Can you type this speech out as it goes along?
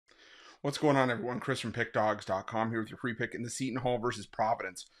What's going on, everyone? Chris from PickDogs.com here with your free pick in the Seton Hall versus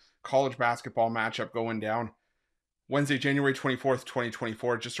Providence college basketball matchup going down Wednesday, January 24th,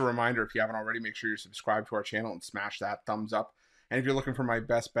 2024. Just a reminder, if you haven't already, make sure you're subscribed to our channel and smash that thumbs up. And if you're looking for my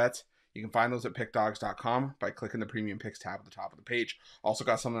best bets, you can find those at PickDogs.com by clicking the Premium Picks tab at the top of the page. Also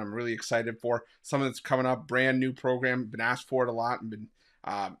got something I'm really excited for. Something that's coming up, brand new program. Been asked for it a lot and been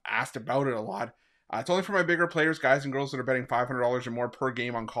asked about it a lot. It's only for my bigger players, guys and girls that are betting $500 or more per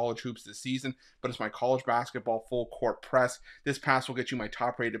game on college hoops this season, but it's my college basketball full court press. This pass will get you my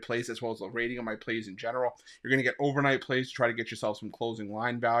top rated plays as well as the rating of my plays in general. You're going to get overnight plays to try to get yourself some closing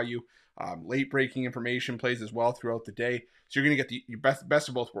line value, late breaking information plays as well throughout the day. So you're going to get your best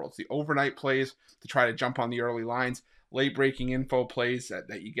of both worlds, the overnight plays to try to jump on the early lines, late breaking info plays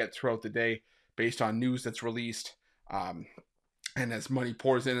that you get throughout the day based on news that's released. And as money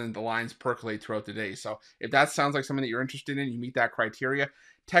pours in and the lines percolate throughout the day. So if that sounds like something that you're interested in, you meet that criteria,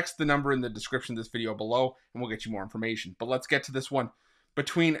 text the number in the description of this video below and we'll get you more information. But let's get to this one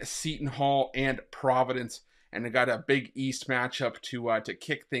between Seton Hall and Providence. And they got a Big East matchup to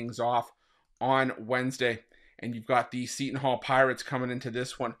kick things off on Wednesday. And you've got the Seton Hall Pirates coming into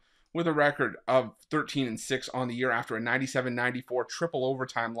this one with a record of 13-6 on the year after a 97-94 triple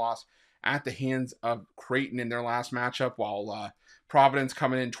overtime loss at the hands of Creighton in their last matchup, while Providence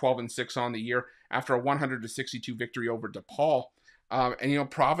coming in 12-6 on the year after a 100-62 victory over DePaul.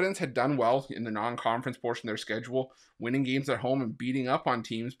 Providence had done well in the non-conference portion of their schedule, winning games at home and beating up on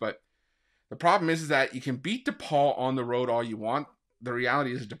teams. But the problem is that you can beat DePaul on the road all you want. The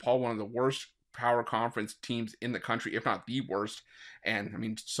reality is DePaul, one of the worst power conference teams in the country, if not the worst. And I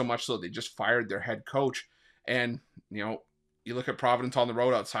mean, so much so they just fired their head coach. And, you look at Providence on the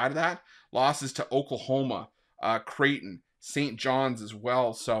road outside of that, losses to Oklahoma, Creighton, St. John's as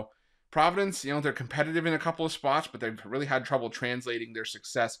well. So Providence, they're competitive in a couple of spots, but they've really had trouble translating their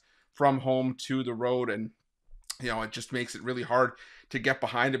success from home to the road. And, it just makes it really hard to get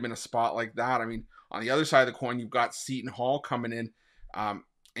behind them in a spot like that. I mean, on the other side of the coin, you've got Seton Hall coming in.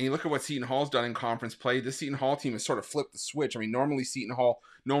 And you look at what Seton Hall's done in conference play. This Seton Hall team has sort of flipped the switch. I mean, normally Seton Hall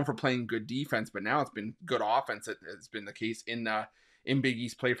known for playing good defense, but now it's been good offense. It's been the case in Big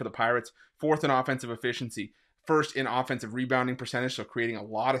East play for the Pirates. Fourth in offensive efficiency. First in offensive rebounding percentage, so creating a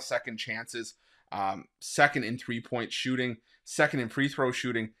lot of second chances. Second in three-point shooting. Second in free throw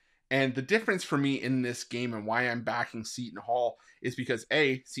shooting. And the difference for me in this game and why I'm backing Seton Hall is because,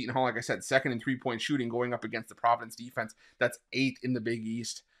 A, Seton Hall, like I said, second in three-point shooting going up against the Providence defense. That's 8th in the Big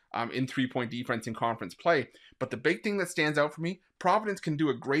East in three-point defense in conference play. But the big thing that stands out for me, Providence can do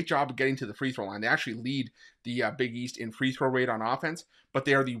a great job of getting to the free throw line. They actually lead the Big East in free throw rate on offense, but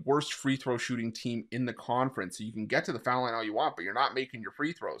they are the worst free throw shooting team in the conference. So you can get to the foul line all you want, but you're not making your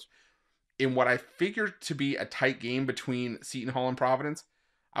free throws. In what I figure to be a tight game between Seton Hall and Providence,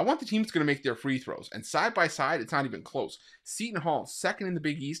 I want the team that's going to make their free throws. And side by side, it's not even close. Seton Hall, second in the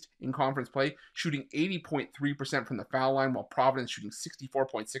Big East in conference play, shooting 80.3% from the foul line, while Providence shooting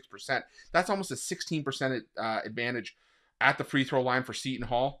 64.6%. That's almost a 16% advantage at the free throw line for Seton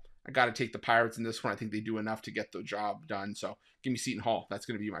Hall. I got to take the Pirates in this one. I think they do enough to get the job done. So give me Seton Hall. That's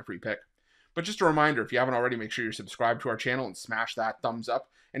going to be my free pick. But just a reminder, if you haven't already, make sure you're subscribed to our channel and smash that thumbs up.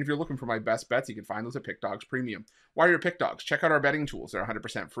 And if you're looking for my best bets, you can find those at PickDogs Premium. While you're at PickDogs, check out our betting tools. They're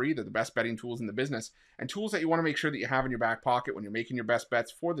 100% free. They're the best betting tools in the business and tools that you want to make sure that you have in your back pocket when you're making your best bets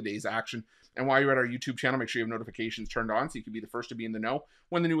for the day's action. And while you're at our YouTube channel, make sure you have notifications turned on so you can be the first to be in the know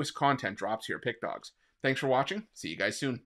when the newest content drops here at PickDogs. Thanks for watching. See you guys soon.